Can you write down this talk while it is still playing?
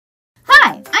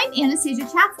I'm Anastasia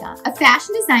Chatzka, a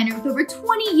fashion designer with over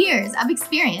 20 years of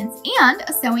experience and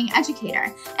a sewing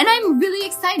educator. And I'm really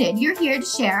excited you're here to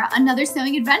share another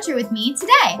sewing adventure with me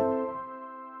today.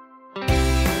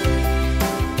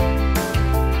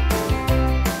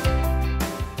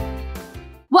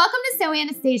 Welcome to Sew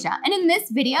Anastasia, and in this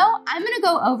video, I'm going to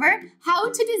go over how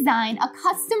to design a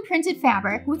custom printed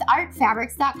fabric with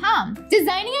artfabrics.com.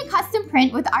 Designing a custom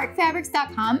print with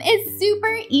artfabrics.com is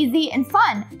super easy and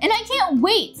fun, and I can't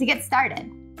wait to get started.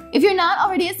 If you're not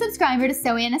already a subscriber to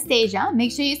Sew Anastasia,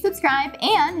 make sure you subscribe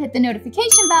and hit the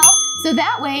notification bell so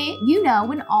that way you know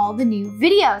when all the new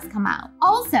videos come out.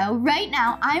 Also, right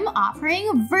now I'm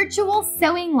offering virtual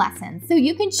sewing lessons, so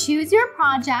you can choose your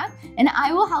project and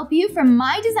I will help you from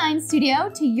my design studio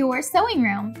to your sewing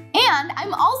room. And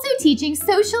I'm also teaching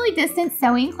socially distant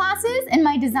sewing classes in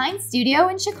my design studio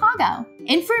in Chicago.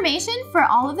 Information for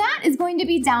all of that is going to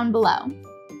be down below.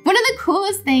 One of the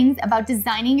coolest things about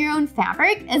designing your own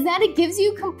fabric is that it gives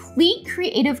you complete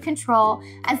creative control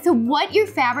as to what your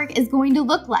fabric is going to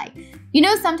look like. You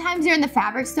know, sometimes you're in the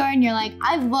fabric store and you're like,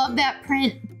 I love that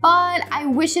print, but I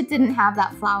wish it didn't have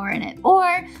that flower in it. Or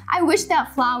I wish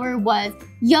that flower was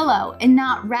yellow and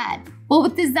not red. Well,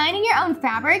 with designing your own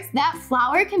fabrics, that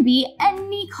flower can be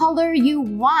any color you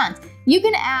want. You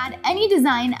can add any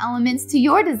design elements to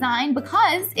your design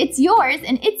because it's yours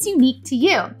and it's unique to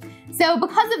you. So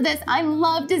because of this, I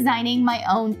love designing my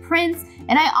own prints,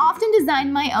 and I often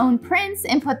design my own prints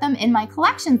and put them in my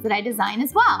collections that I design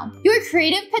as well. Your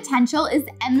creative potential is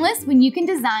endless when you can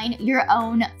design your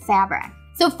own fabric.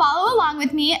 So follow along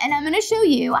with me, and I'm going to show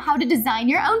you how to design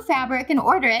your own fabric and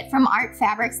order it from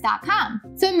artfabrics.com.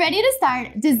 So I'm ready to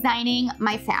start designing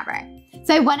my fabric.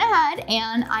 So I went ahead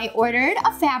and I ordered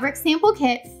a fabric sample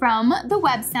kit from the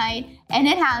website, and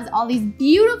it has all these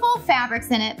beautiful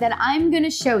fabrics in it that I'm gonna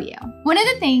show you. One of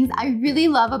the things I really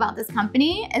love about this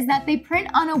company is that they print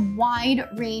on a wide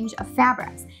range of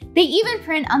fabrics. They even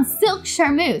print on silk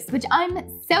charmeuse, which I'm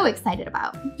so excited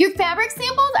about. Your fabric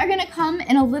samples are gonna come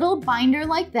in a little binder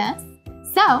like this.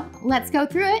 So let's go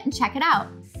through it and check it out.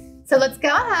 So let's go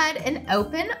ahead and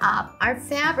open up our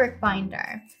fabric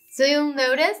binder. So you'll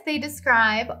notice they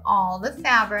describe all the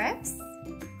fabrics,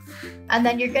 and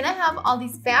then you're gonna have all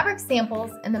these fabric samples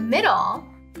in the middle,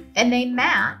 and they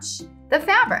match the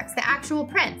fabrics, the actual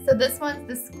print. So this one's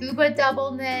the scuba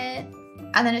double knit,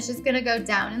 and then it's just gonna go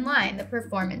down in line. The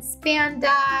performance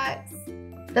spandex,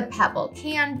 the pebble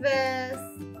canvas,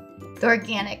 the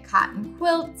organic cotton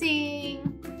quilting,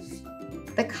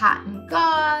 the cotton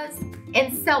gauze,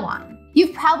 and so on.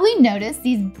 You've probably noticed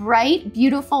these bright,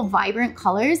 beautiful, vibrant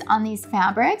colors on these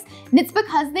fabrics, and it's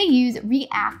because they use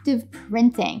reactive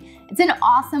printing. It's an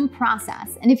awesome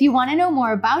process, and if you want to know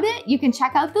more about it, you can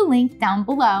check out the link down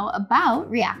below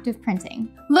about reactive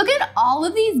printing. Look at all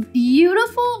of these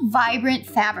beautiful, vibrant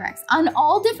fabrics on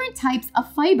all different types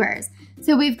of fibers.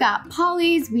 So we've got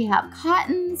polys, we have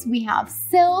cottons, we have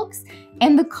silks,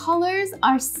 and the colors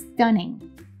are stunning.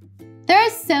 There are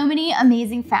so many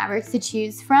amazing fabrics to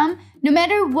choose from, no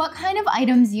matter what kind of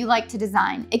items you like to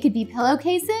design. It could be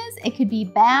pillowcases, it could be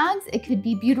bags, it could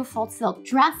be beautiful silk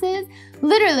dresses.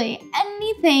 Literally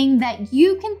anything that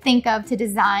you can think of to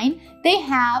design, they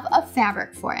have a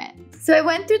fabric for it. So I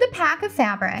went through the pack of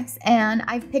fabrics and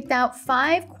I've picked out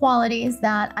 5 qualities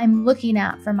that I'm looking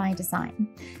at for my design.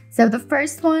 So the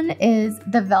first one is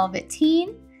the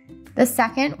velveteen. The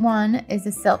second one is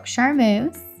a silk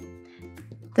charmeuse.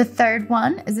 The third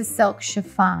one is a silk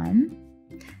chiffon.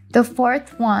 The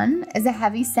fourth one is a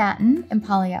heavy satin and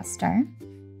polyester.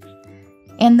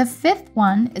 And the fifth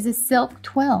one is a silk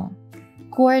twill.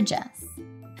 Gorgeous.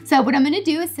 So what I'm gonna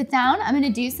do is sit down, I'm gonna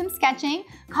do some sketching,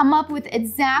 come up with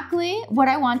exactly what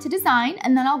I want to design,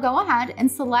 and then I'll go ahead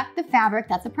and select the fabric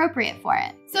that's appropriate for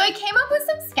it. So I came up with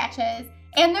some sketches,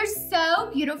 and they're so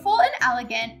beautiful and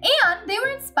elegant, and they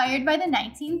were inspired by the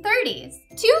 1930s.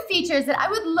 2 features that I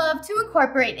would love to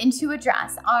incorporate into a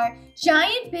dress are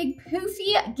giant big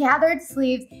poofy gathered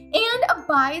sleeves and a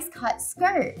bias cut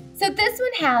skirt. So this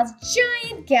one has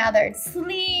giant gathered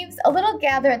sleeves, a little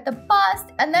gather at the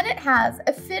bust, and then it has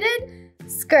a fitted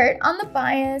skirt on the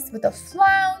bias with a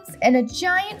flounce and a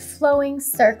giant flowing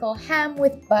circle hem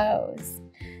with bows.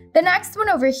 The next one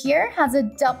over here has a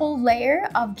double layer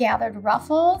of gathered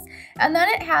ruffles, and then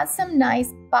it has some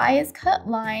nice bias cut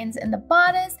lines in the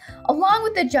bodice, along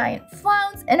with a giant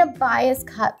flounce and a bias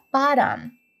cut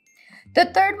bottom. The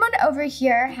third one over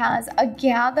here has a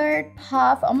gathered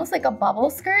puff, almost like a bubble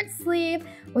skirt sleeve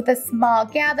with a small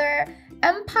gather,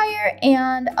 empire,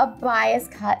 and a bias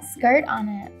cut skirt on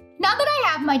it. Now that I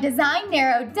have my design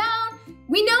narrowed down,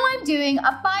 we know I'm doing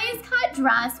a bias cut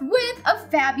dress with a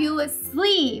fabulous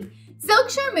sleeve.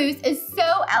 Silk charmeuse is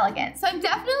so elegant, so I'm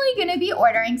definitely gonna be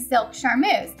ordering silk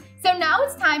charmeuse. So now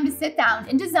it's time to sit down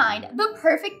and design the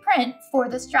perfect print for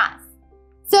this dress.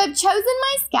 So I've chosen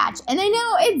my sketch and I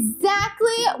know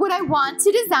exactly what I want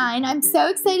to design. I'm so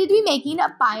excited to be making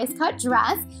a bias cut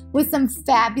dress with some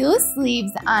fabulous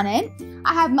sleeves on it.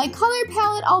 I have my color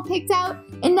palette all picked out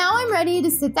and now I'm ready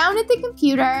to sit down at the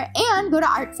computer and go to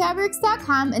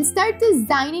artfabrics.com and start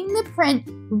designing the print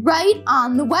right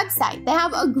on the website. They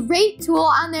have a great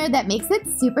tool on there that makes it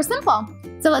super simple.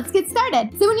 So let's get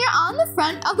started. So when you're on the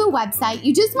front of the website,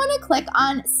 you just want to click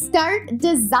on Start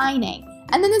Designing.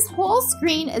 And then this whole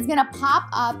screen is gonna pop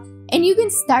up and you can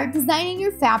start designing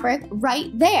your fabric right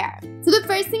there. So the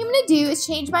first thing I'm gonna do is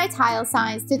change my tile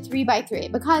size to 3x3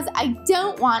 because I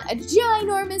don't want a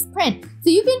ginormous print. So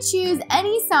you can choose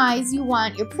any size you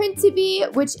want your print to be,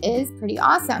 which is pretty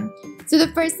awesome. So the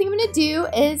first thing I'm gonna do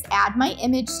is add my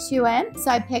image to it.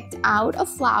 So I picked out a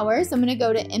flower, so I'm gonna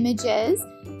go to Images.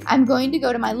 I'm going to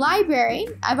go to my library.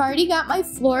 I've already got my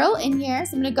floral in here,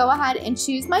 so I'm gonna go ahead and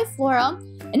choose my floral.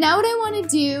 And now what I want to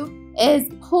do is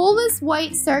pull this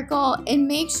white circle and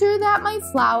make sure that my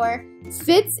flower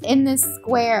fits in this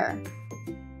square.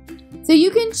 So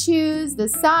you can choose the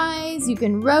size, you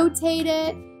can rotate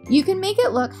it, you can make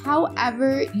it look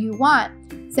however you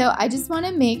want. So I just want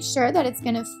to make sure that it's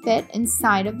going to fit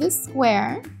inside of this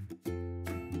square.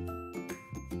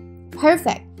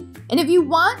 Perfect. And if you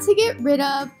want to get rid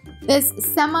of this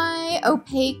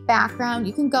semi-opaque background,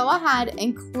 you can go ahead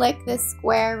and click this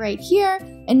square right here,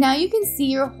 and now you can see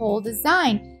your whole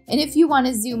design. And if you want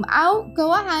to zoom out,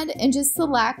 go ahead and just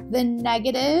select the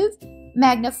negative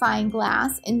magnifying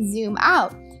glass and zoom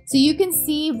out. So you can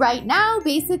see right now,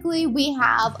 basically, we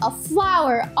have a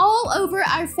flower all over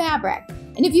our fabric.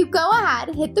 And if you go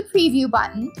ahead, hit the preview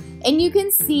button, and you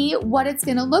can see what it's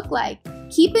going to look like.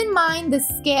 Keep in mind the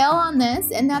scale on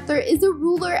this and that there is a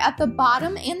ruler at the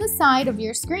bottom and the side of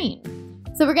your screen.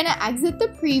 So we're gonna exit the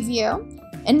preview.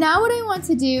 And now what I want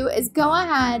to do is go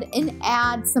ahead and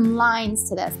add some lines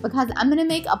to this because I'm gonna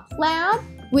make a plaid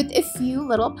with a few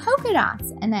little polka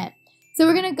dots in it. So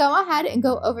we're gonna go ahead and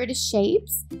go over to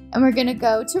Shapes and we're gonna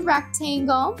go to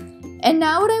Rectangle. And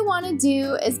now what I wanna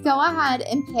do is go ahead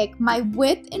and pick my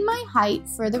width and my height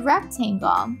for the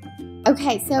rectangle.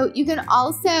 Okay, so you can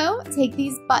also take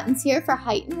these buttons here for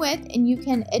height and width and you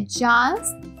can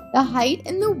adjust the height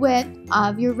and the width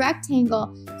of your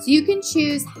rectangle. So you can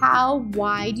choose how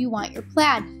wide you want your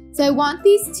plaid. So I want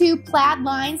these two plaid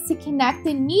lines to connect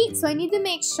and meet, so I need to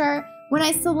make sure when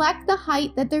I select the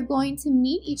height that they're going to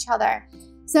meet each other.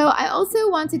 So I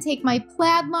also want to take my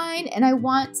plaid line and I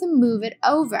want to move it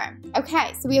over.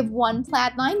 Okay, so we have one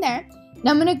plaid line there.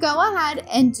 Now I'm gonna go ahead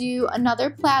and do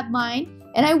another plaid line.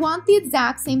 And I want the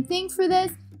exact same thing for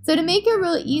this. So to make it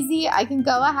real easy, I can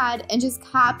go ahead and just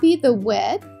copy the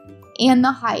width and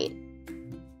the height.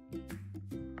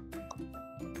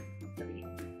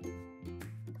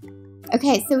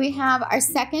 Okay, so we have our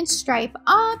second stripe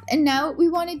up, and now what we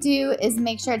want to do is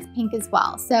make sure it's pink as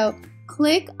well. So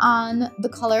click on the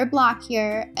color block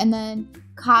here and then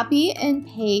copy and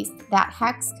paste that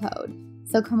hex code.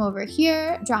 So come over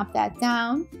here, drop that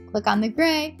down, click on the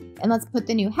gray, and let's put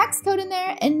the new hex code in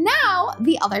there. And now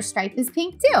the other stripe is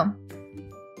pink too.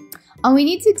 All we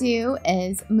need to do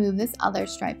is move this other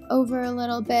stripe over a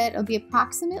little bit. It'll be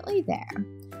approximately there.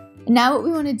 And now what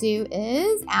we want to do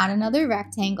is add another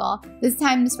rectangle. This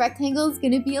time this rectangle is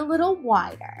going to be a little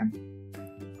wider.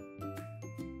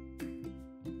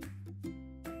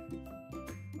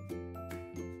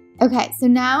 Okay, so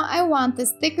now I want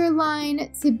this thicker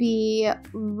line to be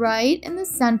right in the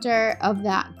center of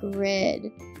that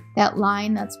grid, that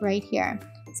line that's right here.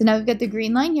 So now we've got the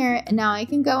green line here, and now I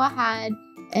can go ahead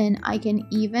and I can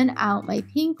even out my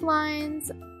pink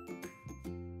lines.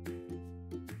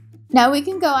 Now we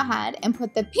can go ahead and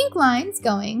put the pink lines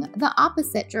going the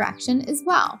opposite direction as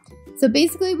well. So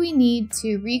basically we need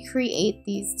to recreate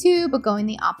these two, but going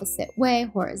the opposite way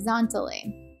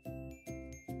horizontally.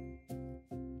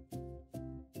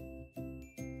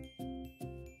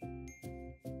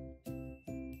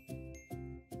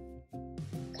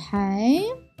 Okay,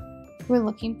 we're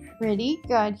looking pretty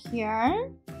good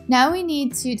here. Now we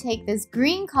need to take this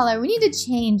green color, we need to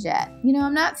change it. You know,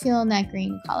 I'm not feeling that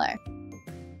green color.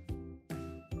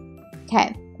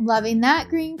 Okay, loving that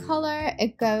green color.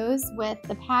 It goes with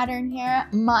the pattern here,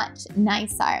 much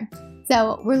nicer.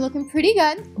 So we're looking pretty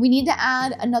good. We need to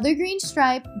add another green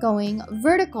stripe going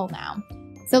vertical now.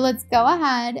 So let's go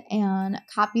ahead and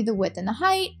copy the width and the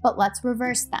height, but let's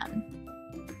reverse them.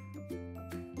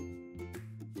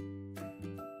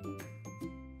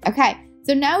 Okay,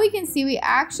 so now we can see we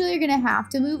actually are gonna have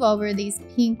to move over these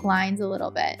pink lines a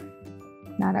little bit.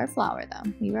 Not our flower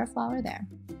though. Leave our flower there.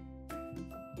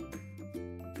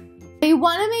 You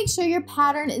want to make sure your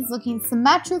pattern is looking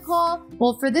symmetrical.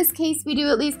 Well, for this case, we do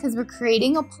at least because we're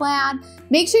creating a plaid.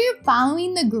 Make sure you're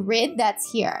following the grid that's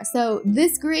here. So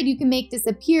this grid you can make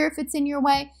disappear if it's in your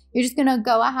way. You're just gonna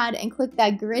go ahead and click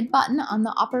that grid button on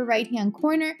the upper right-hand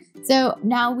corner. So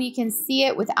now we can see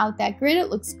it without that grid. It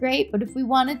looks great, but if we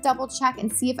want to double check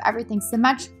and see if everything's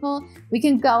symmetrical, we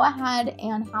can go ahead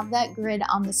and have that grid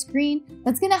on the screen.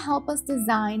 That's gonna help us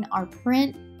design our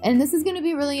print. And this is gonna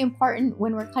be really important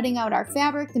when we're cutting out our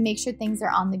fabric to make sure things are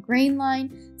on the grain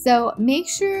line. So make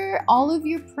sure all of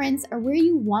your prints are where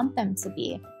you want them to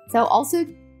be. So also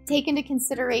take into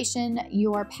consideration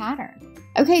your pattern.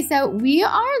 Okay, so we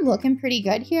are looking pretty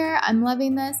good here. I'm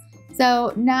loving this.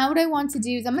 So now what I want to do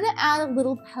is I'm gonna add a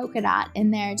little polka dot in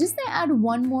there just to add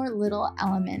one more little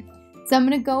element. So I'm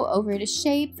gonna go over to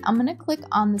shapes. I'm gonna click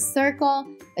on the circle.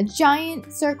 A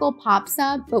giant circle pops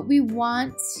up, but we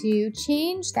want to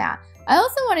change that. I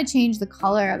also want to change the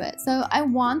color of it. So I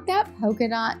want that polka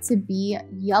dot to be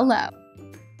yellow.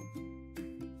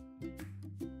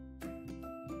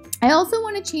 I also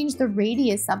want to change the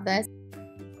radius of this.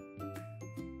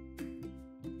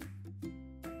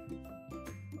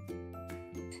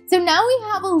 So now we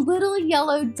have a little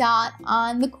yellow dot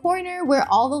on the corner where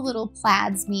all the little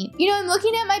plaids meet. You know, I'm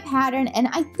looking at my pattern and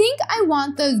I think I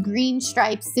want those green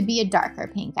stripes to be a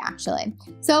darker pink actually.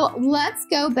 So let's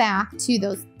go back to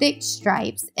those thick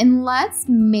stripes and let's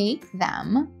make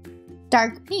them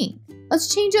dark pink.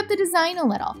 Let's change up the design a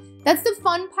little. That's the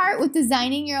fun part with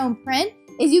designing your own print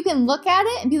is you can look at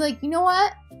it and be like, you know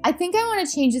what? I think I want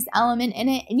to change this element in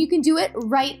it, and you can do it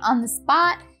right on the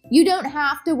spot. You don't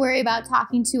have to worry about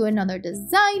talking to another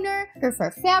designer or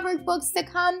for fabric books to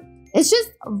come. It's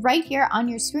just right here on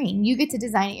your screen. You get to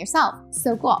design it yourself.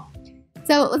 So cool.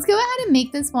 So let's go ahead and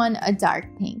make this one a dark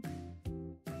pink.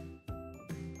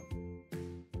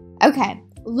 Okay,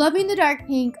 loving the dark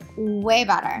pink way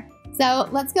better. So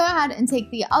let's go ahead and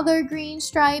take the other green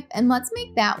stripe and let's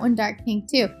make that one dark pink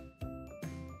too.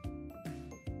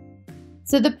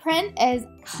 So the print is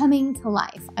coming to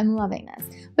life. I'm loving this.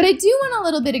 But I do want a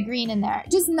little bit of green in there,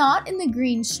 just not in the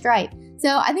green stripe.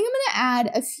 So I think I'm gonna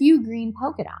add a few green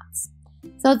polka dots.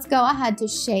 So let's go ahead to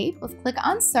shape. Let's click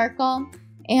on circle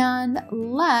and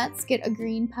let's get a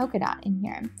green polka dot in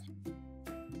here.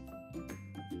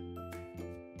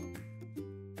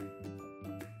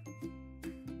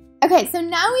 Okay, so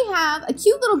now we have a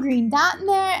cute little green dot in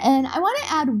there and I wanna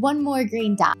add one more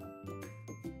green dot.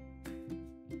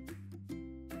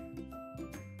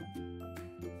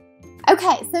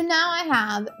 Okay, so now I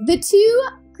have the two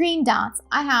green dots.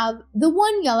 I have the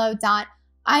one yellow dot.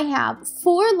 I have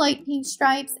 4 light pink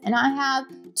stripes and I have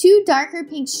 2 darker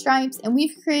pink stripes, and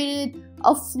we've created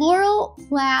a floral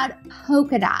plaid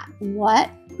polka dot. What?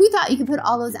 Who thought you could put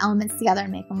all those elements together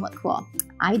and make them look cool?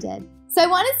 I did. So I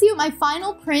want to see what my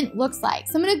final print looks like.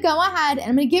 So I'm going to go ahead and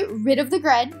I'm going to get rid of the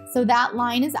grid. So that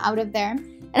line is out of there.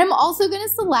 And I'm also gonna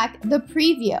select the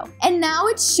preview. And now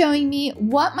it's showing me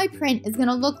what my print is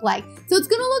gonna look like. So it's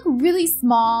gonna look really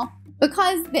small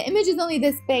because the image is only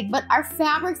this big, but our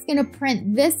fabric's gonna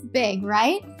print this big,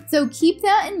 right? So keep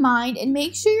that in mind and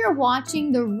make sure you're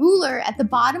watching the ruler at the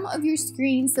bottom of your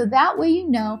screen so that way you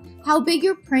know how big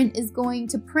your print is going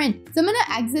to print. So I'm gonna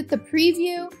exit the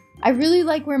preview. I really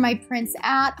like where my print's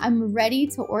at. I'm ready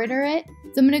to order it.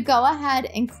 So I'm gonna go ahead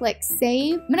and click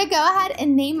save. I'm gonna go ahead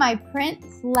and name my print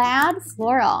Plaid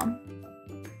Floral.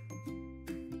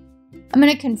 I'm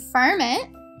gonna confirm it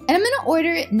and I'm gonna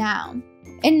order it now.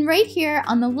 And right here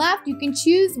on the left, you can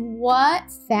choose what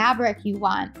fabric you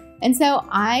want. And so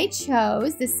I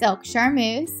chose the silk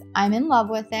charmeuse. I'm in love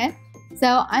with it.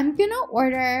 So I'm gonna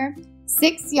order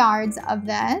 6 yards of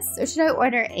this, or should I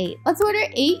order 8? Let's order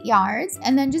 8 yards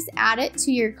and then just add it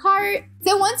to your cart.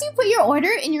 So once you put your order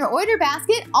in your order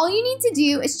basket, all you need to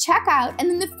do is check out and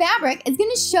then the fabric is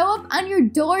gonna show up on your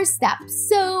doorstep.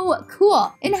 So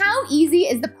cool. And how easy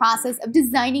is the process of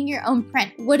designing your own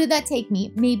print? What did that take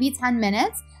me? Maybe 10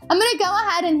 minutes? I'm gonna go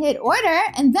ahead and hit order,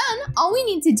 and then all we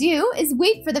need to do is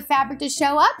wait for the fabric to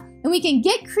show up and we can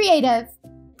get creative.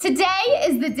 Today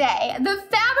is the day. The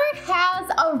fabric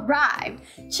has arrived.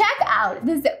 Check out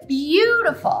this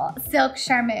beautiful silk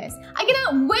charmeuse. I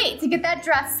cannot wait to get that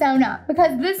dress sewn up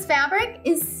because this fabric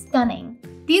is stunning.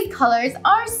 These colors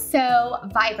are so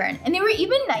vibrant, and they were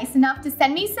even nice enough to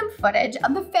send me some footage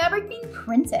of the fabric being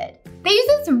printed. They use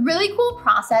this really cool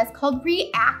process called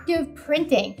reactive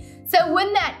printing. So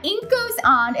when that ink goes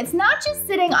on, it's not just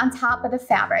sitting on top of the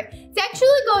fabric, it's actually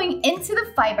going into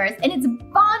the fibers and it's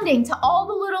bonding to all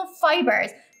the little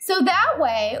fibers So that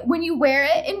way, when you wear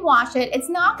it and wash it, it's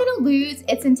not gonna lose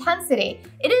its intensity.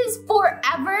 It is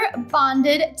forever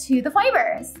bonded to the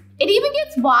fibers. It even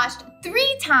gets washed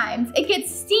 3 times. It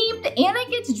gets steamed and it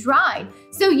gets dried.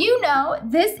 So you know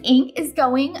this ink is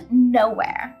going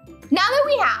nowhere. Now that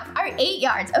we have our 8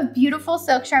 yards of beautiful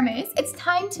silk charmeuse, it's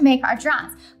time to make our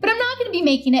dress. But I'm not gonna be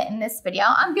making it in this video.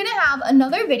 I'm gonna have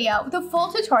another video with a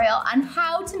full tutorial on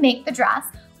how to make the dress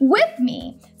with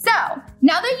me. So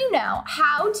now that you know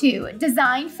how to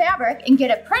design fabric and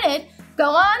get it printed, go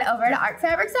on over to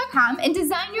artfabrics.com and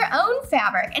design your own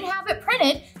fabric and have it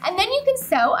printed, and then you can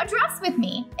sew a dress with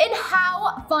me. And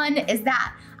how fun is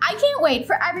that? I can't wait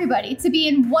for everybody to be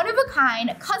in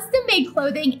one-of-a-kind, custom-made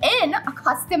clothing in a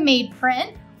custom-made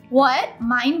print. What?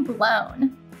 Mind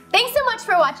blown. Thanks so much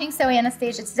for watching Sew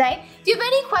Anastasia today. If you have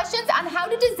any questions on how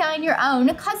to design your own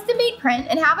custom-made print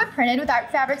and have it printed with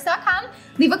artfabrics.com,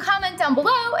 leave a comment down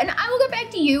below and I will get back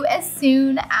to you as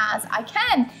soon as I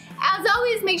can. As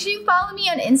always, make sure you follow me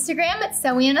on Instagram at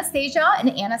Sew Anastasia and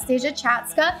Anastasia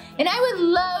Chatzka, and I would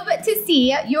love to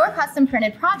see your custom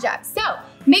printed projects. So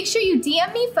make sure you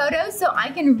DM me photos so I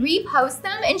can repost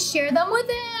them and share them with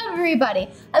everybody.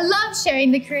 I love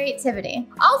sharing the creativity.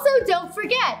 Also, don't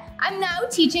forget, I'm now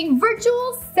teaching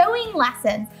virtual sewing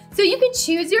lessons. So you can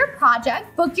choose your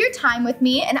project, book your time with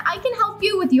me, and I can help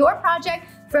you with your project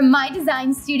from my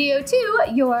design studio to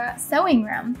your sewing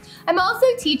room. I'm also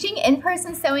teaching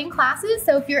in-person sewing classes,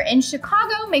 so if you're in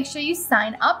Chicago, make sure you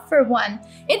sign up for one.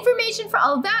 Information for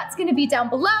all of that is gonna be down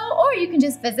below, or you can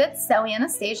just visit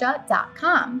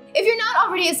sewanastasia.com. If you're not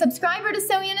already a subscriber to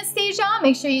Sew Anastasia,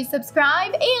 make sure you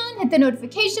subscribe and hit the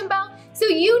notification bell so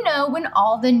you know when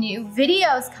all the new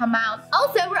videos come out.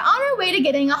 Also, we're on our way to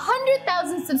getting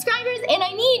 100,000 subscribers, and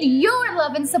I need your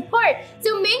love and support.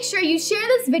 So make sure you share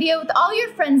this video with all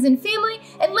your friends and family,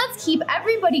 and let's keep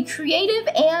everybody creative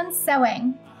and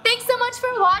sewing. Thanks so much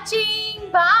for watching.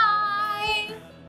 Bye.